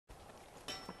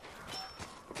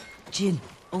Jin,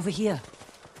 over here.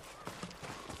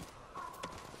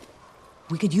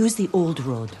 We could use the old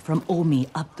road from Omi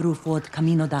up through Fort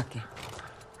Kaminodake.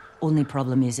 Only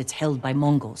problem is it's held by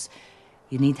Mongols.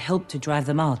 You need help to drive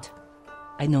them out.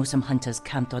 I know some hunters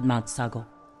camped on Mount Sago.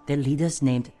 Their leader's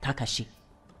named Takashi.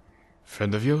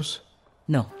 Friend of yours?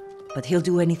 No, but he'll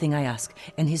do anything I ask,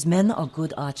 and his men are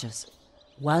good archers.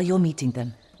 While you're meeting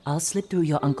them, I'll slip through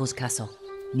your uncle's castle.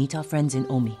 Meet our friends in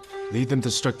Omi. Lead them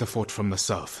to strike the fort from the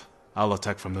south. I'll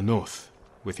attack from the north,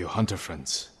 with your hunter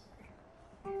friends.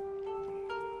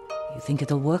 You think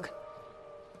it'll work?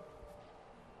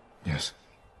 Yes.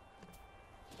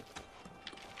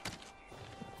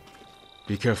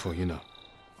 Be careful, you know.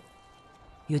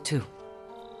 You too.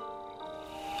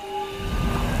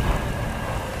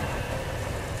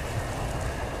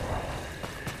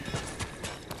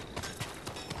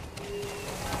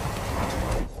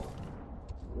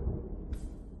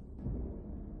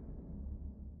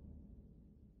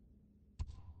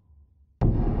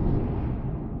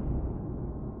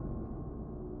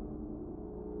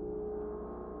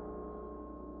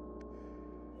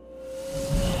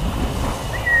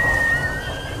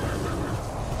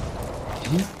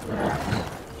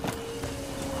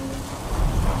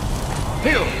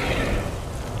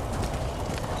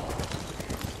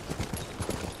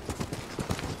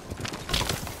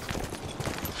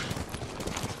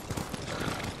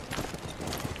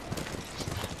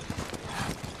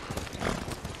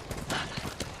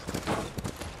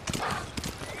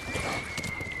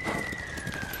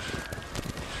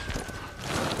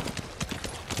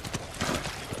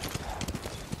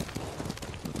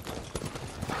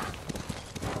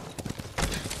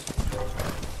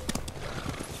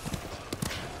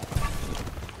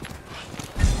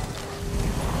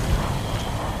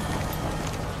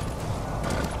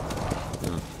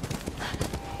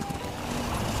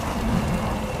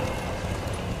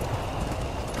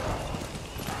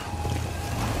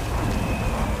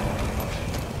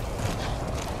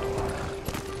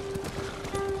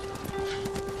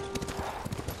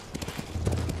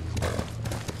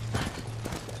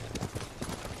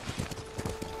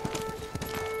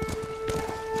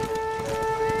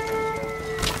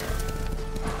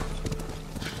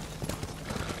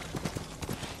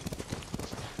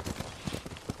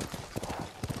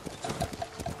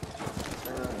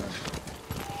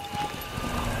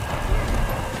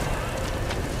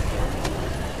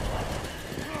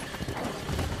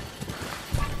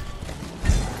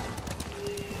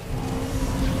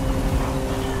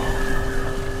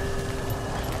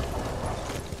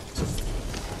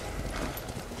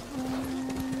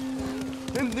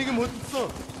 내게 못 있어.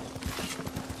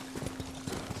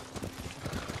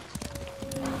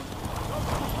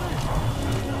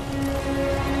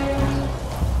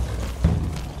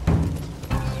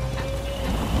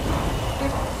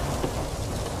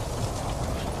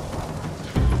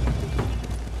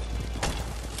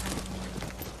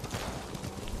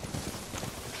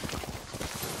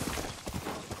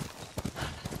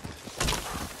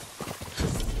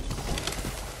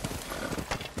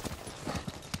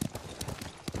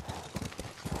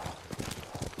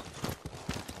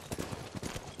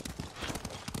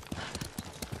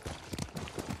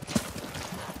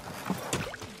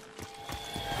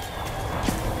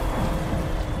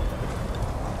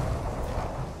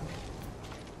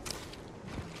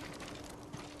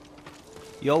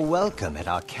 You're welcome at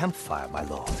our campfire, my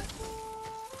lord.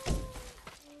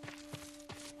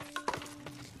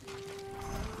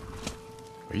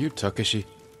 Are you Takeshi?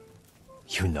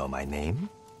 You know my name?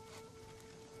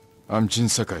 I'm Jin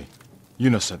Sakai.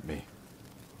 Yuna sent me.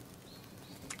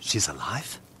 She's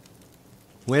alive?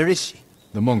 Where is she?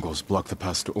 The Mongols blocked the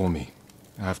pass to Omi.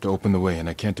 I have to open the way and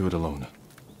I can't do it alone.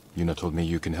 Yuna told me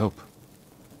you can help.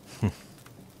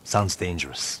 Sounds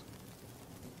dangerous.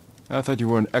 I thought you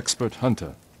were an expert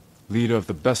hunter, leader of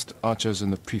the best archers in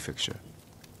the prefecture.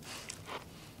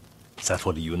 Is that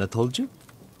what Yuna told you?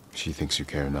 She thinks you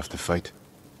care enough to fight.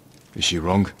 Is she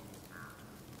wrong?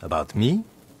 About me?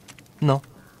 No.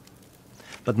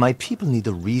 But my people need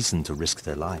a reason to risk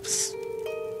their lives.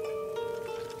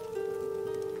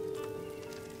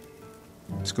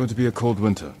 It's going to be a cold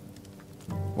winter.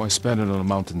 Why spend it on a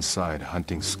mountainside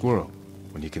hunting squirrel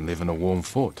when you can live in a warm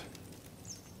fort?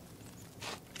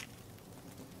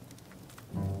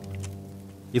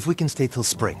 If we can stay till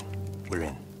spring, we're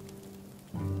in.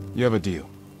 You have a deal.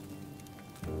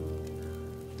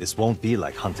 This won't be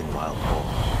like hunting wild boar.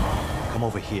 Come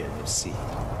over here and you'll see.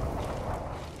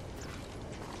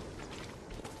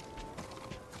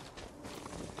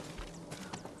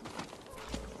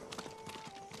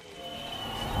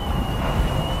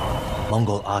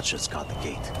 Mongol archers guard the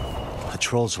gate.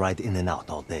 Patrols ride in and out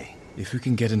all day. If we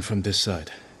can get in from this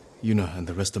side, Yuna and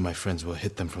the rest of my friends will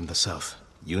hit them from the south.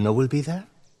 Yuna will be there?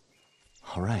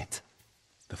 All right.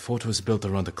 The fort was built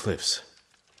around the cliffs.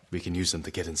 We can use them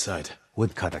to get inside.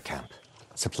 Woodcutter camp.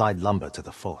 Supplied lumber to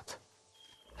the fort.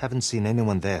 Haven't seen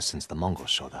anyone there since the Mongols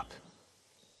showed up.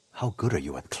 How good are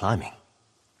you at climbing?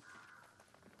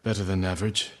 Better than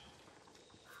average.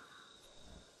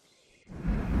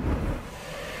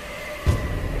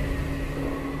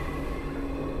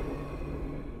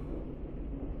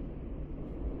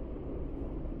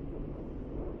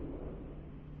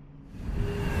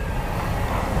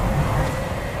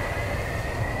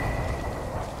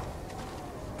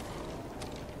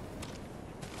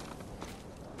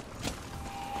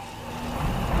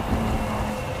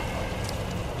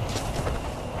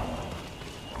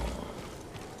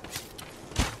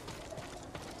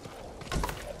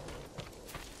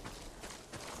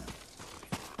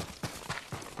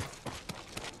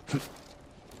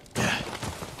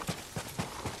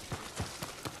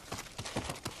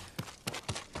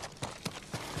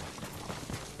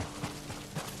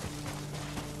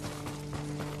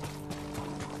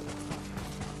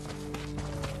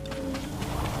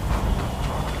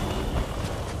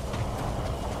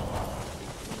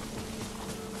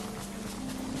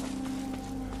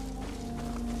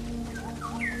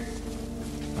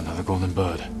 Another golden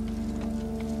bird.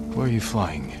 Where are you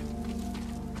flying?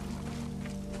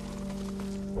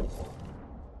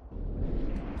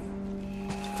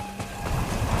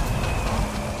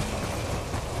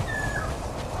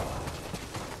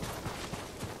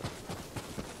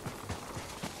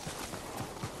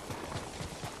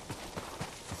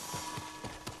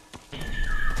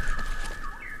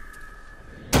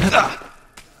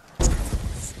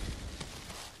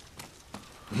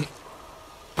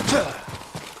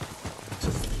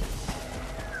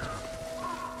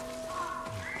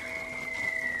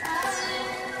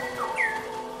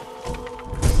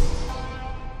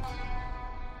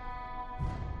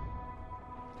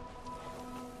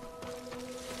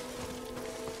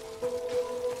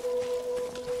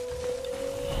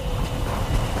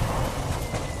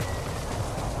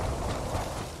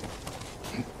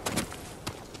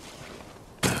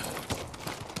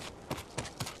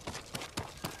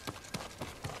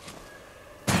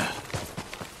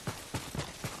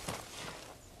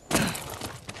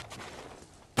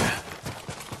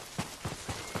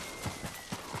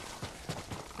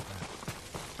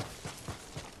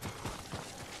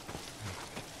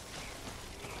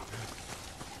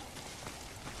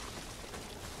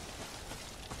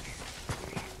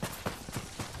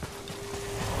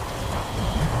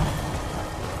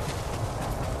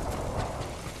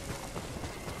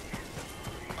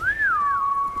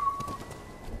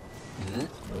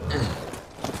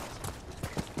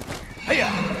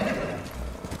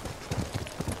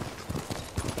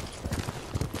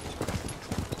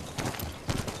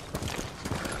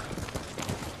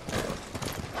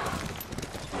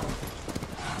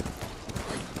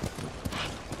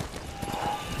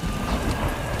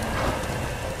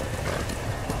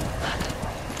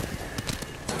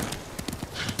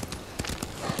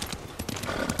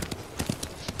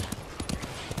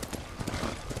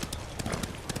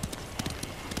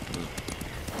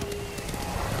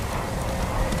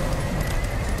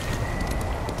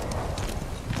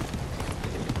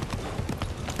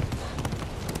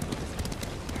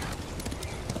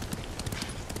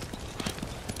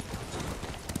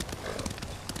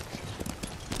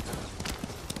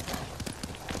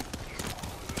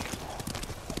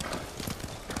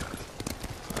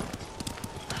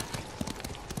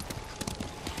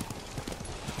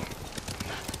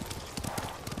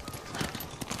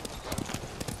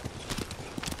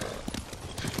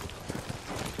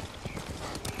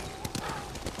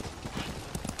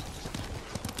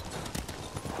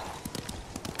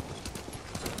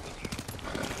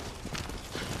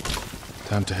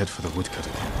 Time to head for the woodcutter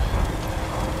camp.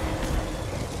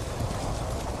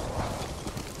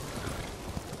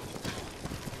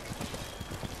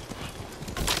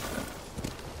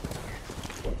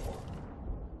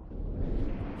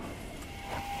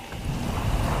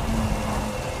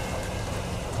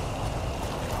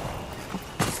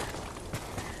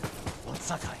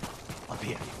 Sakai, up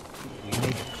here. We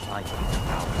made the climb for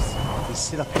hours. If we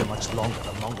sit up here much longer,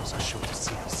 the Mongols are sure to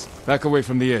see us. Back away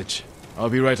from the edge. I'll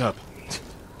be right up.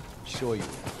 Sure you will.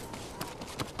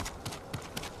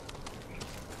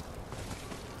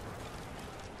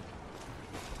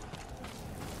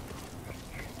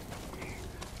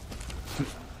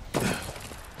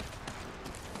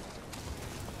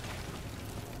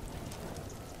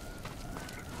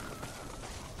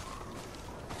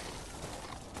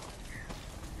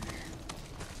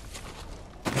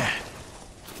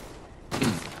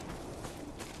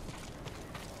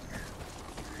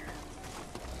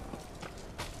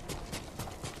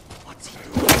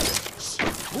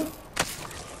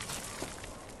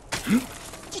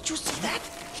 Did you see that?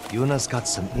 Yuna's got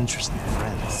some interesting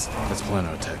friends. Let's plan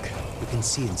our attack. We can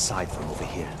see inside from over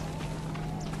here.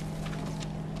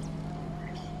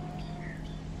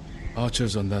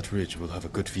 Archers on that ridge will have a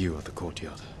good view of the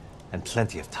courtyard. And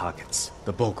plenty of targets.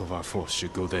 The bulk of our force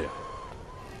should go there.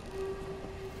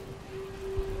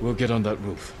 We'll get on that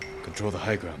roof, control the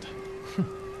high ground.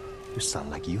 You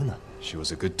sound like Yuna. She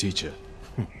was a good teacher.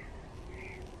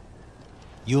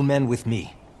 You men with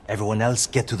me. Everyone else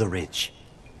get to the ridge.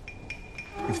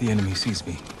 If the enemy sees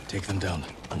me, take them down.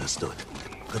 Understood.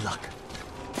 Good luck.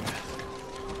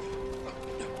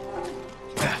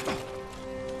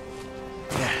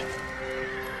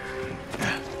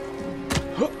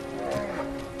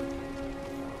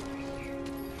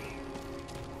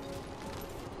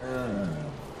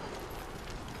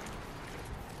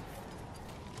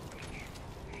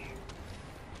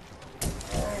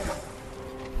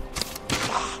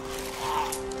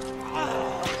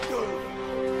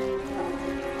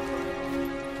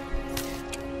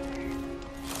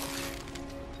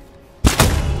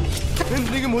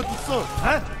 Нэг юм хөдөлсөн.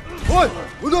 Ой,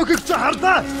 өнөөгч чи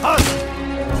харлаа.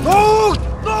 Ноо!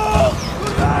 Ноо!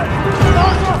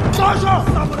 Саша!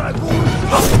 Самурай буу!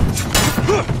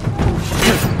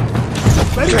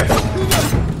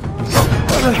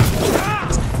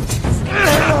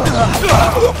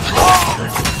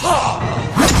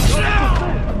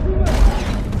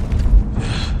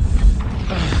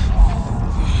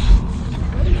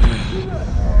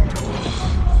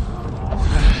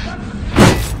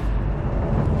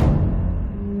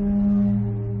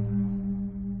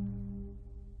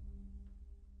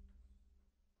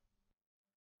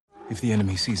 If the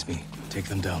enemy sees me, take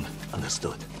them down.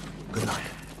 Understood. Good luck.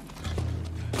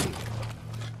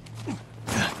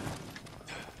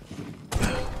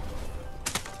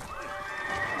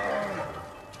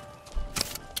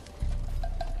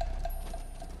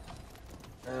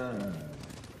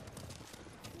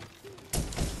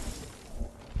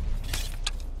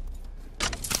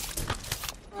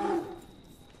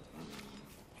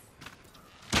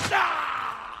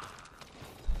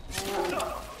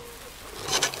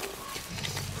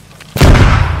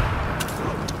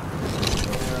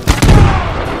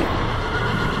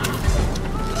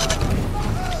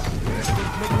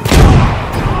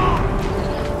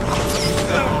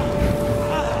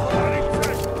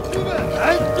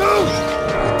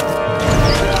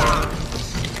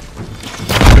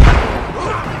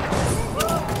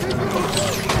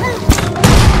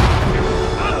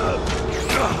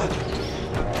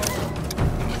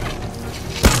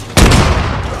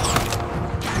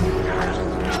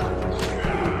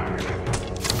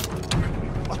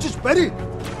 Ready?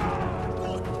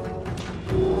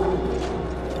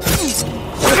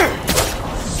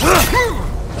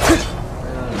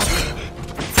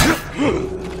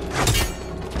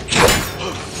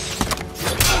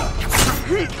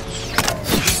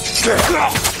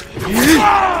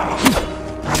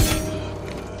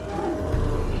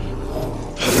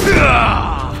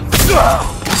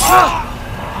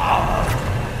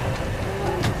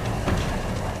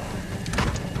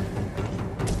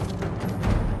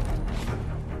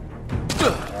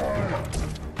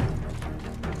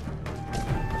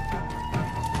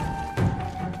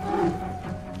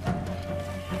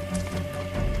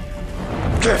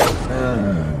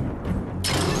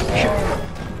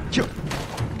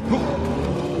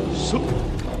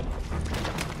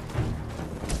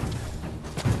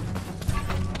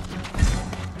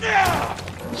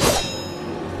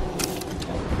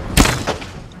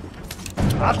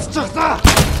 Алдчихлаа.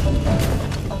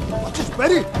 Очиж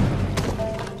барь.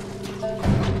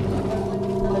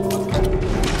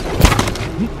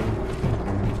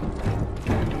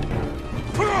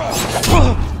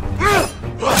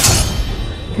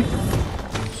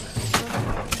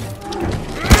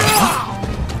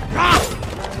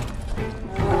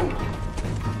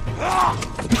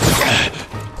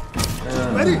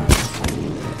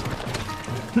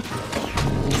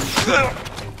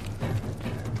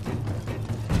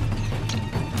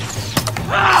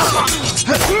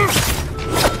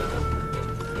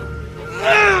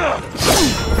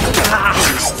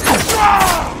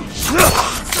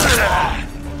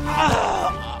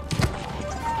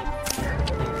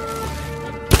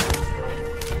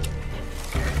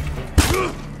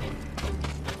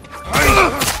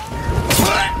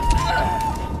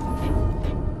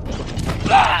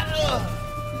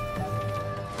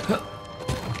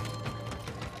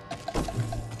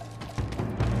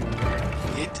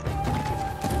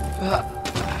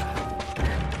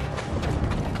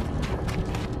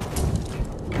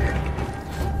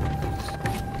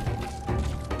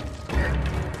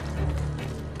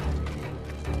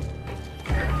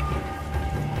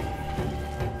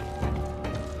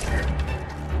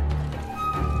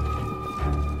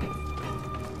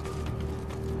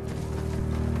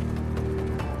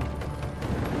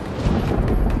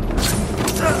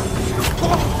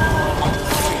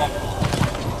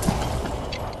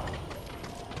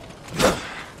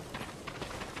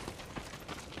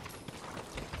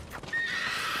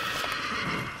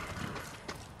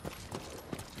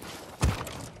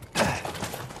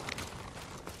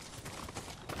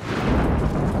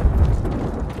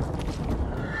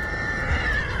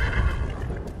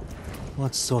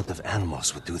 What sort of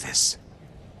animals would do this?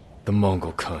 The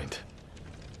Mongol kind.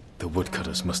 The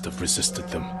woodcutters must have resisted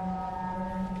them.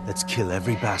 Let's kill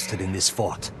every bastard in this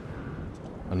fort.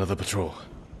 Another patrol.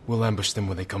 We'll ambush them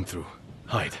when they come through.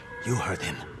 Hide. You heard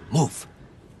him. Move!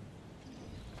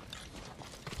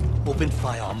 Open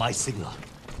fire on my signal.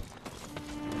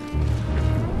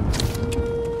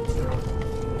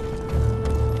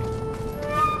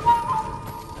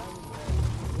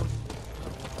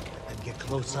 And get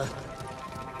closer.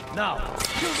 Now!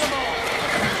 Kill them all!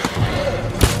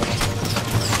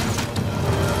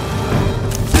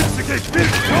 Instigate me!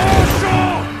 Go!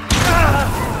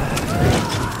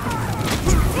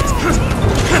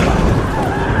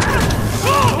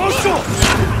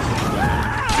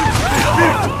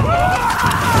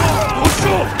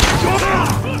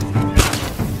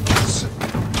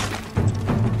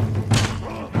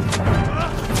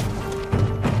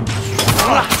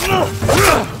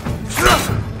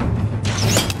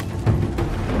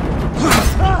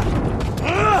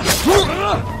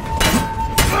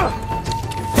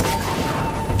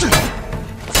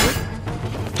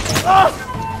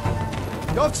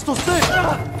 Явц тустай!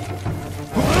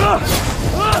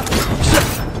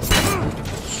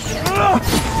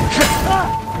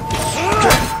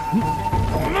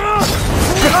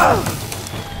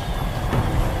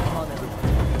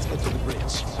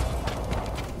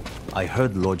 I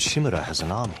heard Lord Shimura has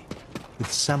an army,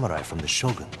 with samurai from the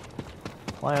Shogun.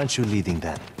 Why aren't you leading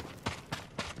them?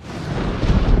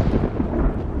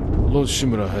 Lord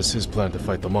Shimura has his plan to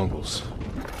fight the Mongols,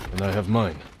 and I have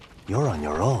mine. You're on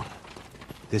your own.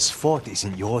 This fort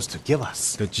isn't yours to give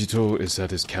us. The Jito is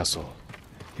at his castle.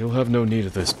 He'll have no need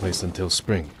of this place until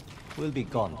spring. We'll be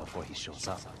gone before he shows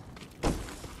up.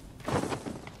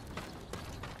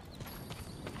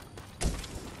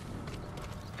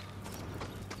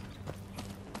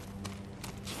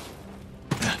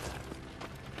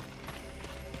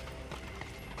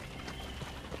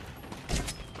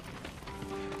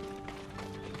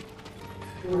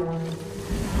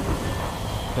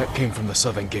 That came from the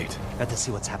southern gate. Better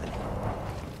see what's happening.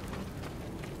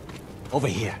 Over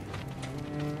here.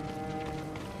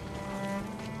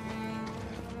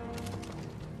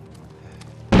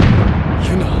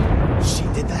 Yuna! She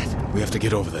did that? We have to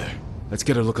get over there. Let's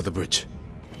get a look at the bridge.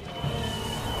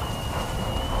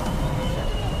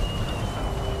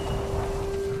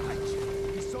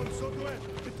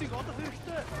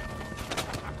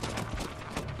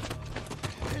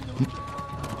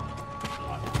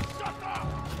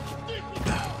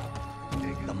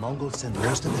 The Mongols send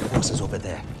most of their forces over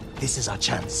there. This is our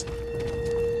chance.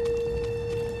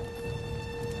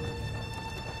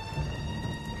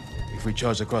 If we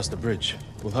charge across the bridge,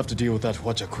 we'll have to deal with that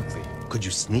Hwacha quickly. Could you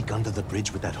sneak under the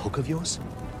bridge with that hook of yours?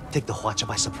 Take the Hwacha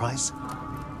by surprise?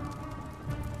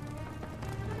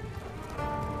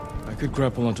 I could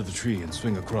grapple onto the tree and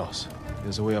swing across.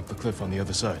 There's a way up the cliff on the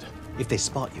other side. If they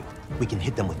spot you, we can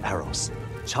hit them with arrows.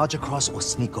 Charge across or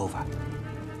sneak over.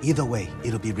 Either way,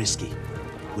 it'll be risky.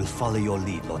 We'll follow your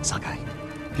lead, Lord Sakai.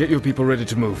 Get your people ready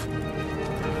to move.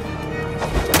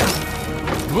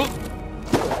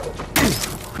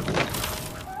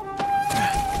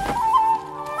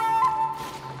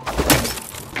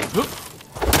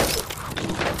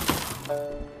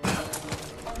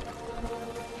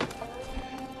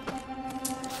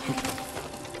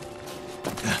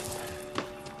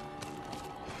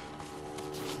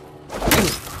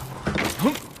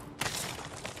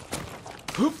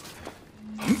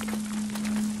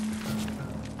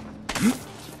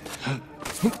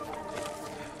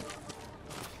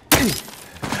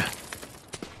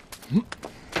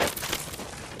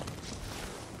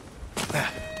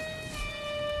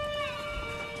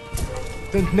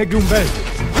 Den Negumbel!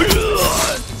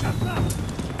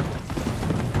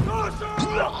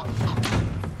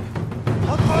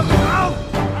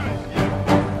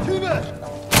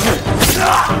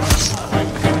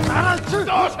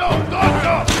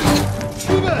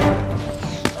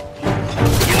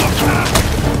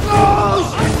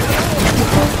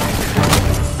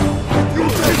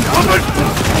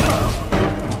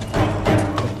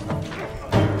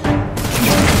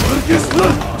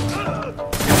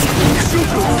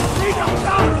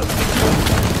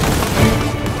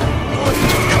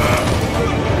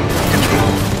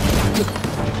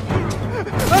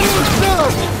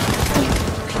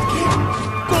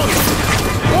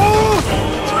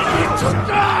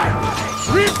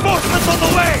 Reinforcements on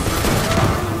the way!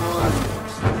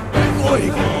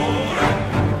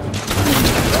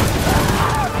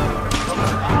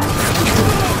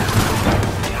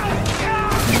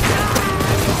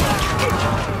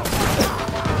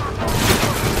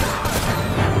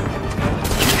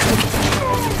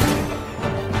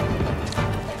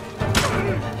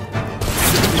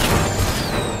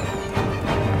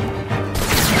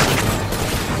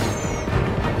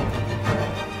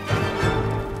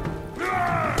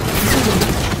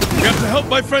 help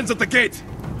my friends at the gate!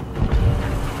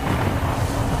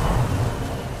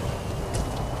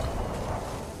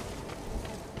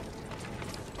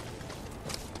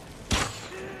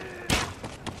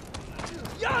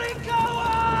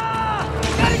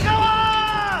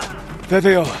 There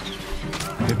they are.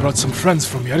 They brought some friends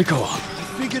from Yarikawa. I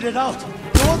figured it out.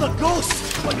 You're the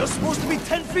ghost, but you're supposed to be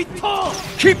 10 feet tall.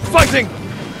 Keep fighting!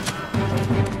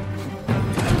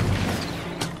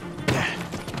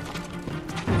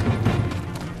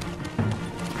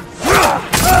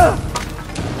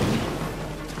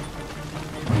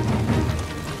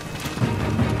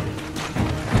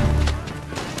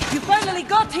 You finally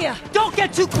got here! Don't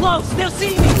get too close. They'll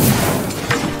see me.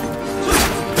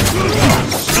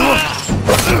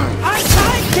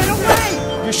 Einstein, get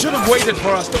away! You should have waited for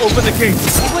us to open the gate.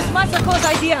 It was Masako's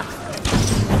idea!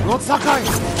 Lord Sakai,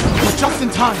 you're just in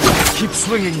time. Keep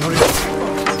swinging, Yori.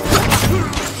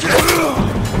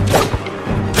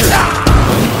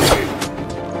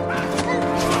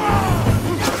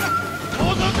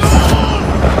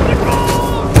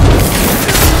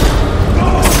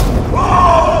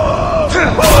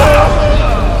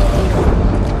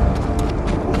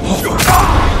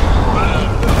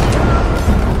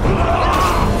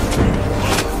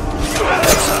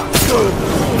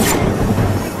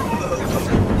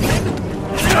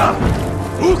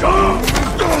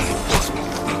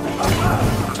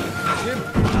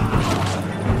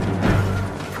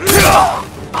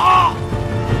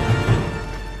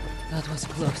 That was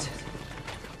close.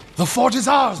 The fort is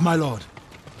ours, my lord.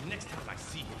 Next time I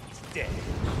see him, he's dead.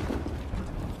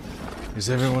 Is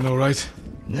everyone alright?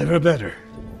 Never better.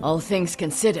 All things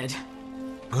considered.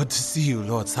 Good to see you,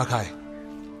 Lord Sakai.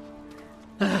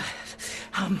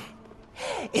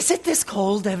 Is it this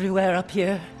cold everywhere up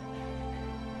here?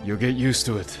 You'll get used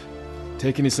to it.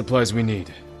 Take any supplies we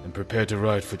need, and prepare to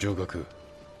ride for Jogaku.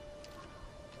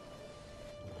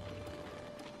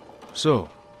 So,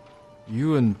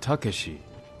 you and Takeshi,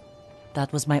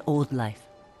 That was my old life.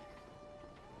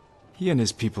 he and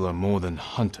his people are more than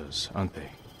hunters, aren't they?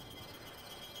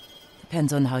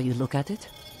 Depends on how you look at it.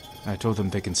 I told them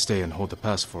they can stay and hold the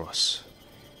pass for us.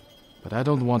 But I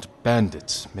don't want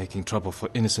bandits making trouble for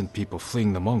innocent people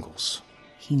fleeing the Mongols.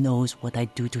 He knows what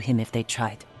I'd do to him if they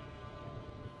tried.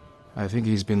 I think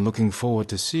he's been looking forward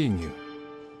to seeing you.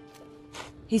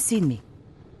 He's seen me.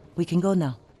 We can go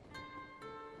now.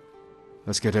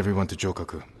 Let's get everyone to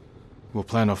Jogaku. We'll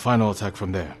plan our final attack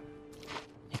from there.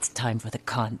 It's time for the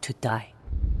Khan to die.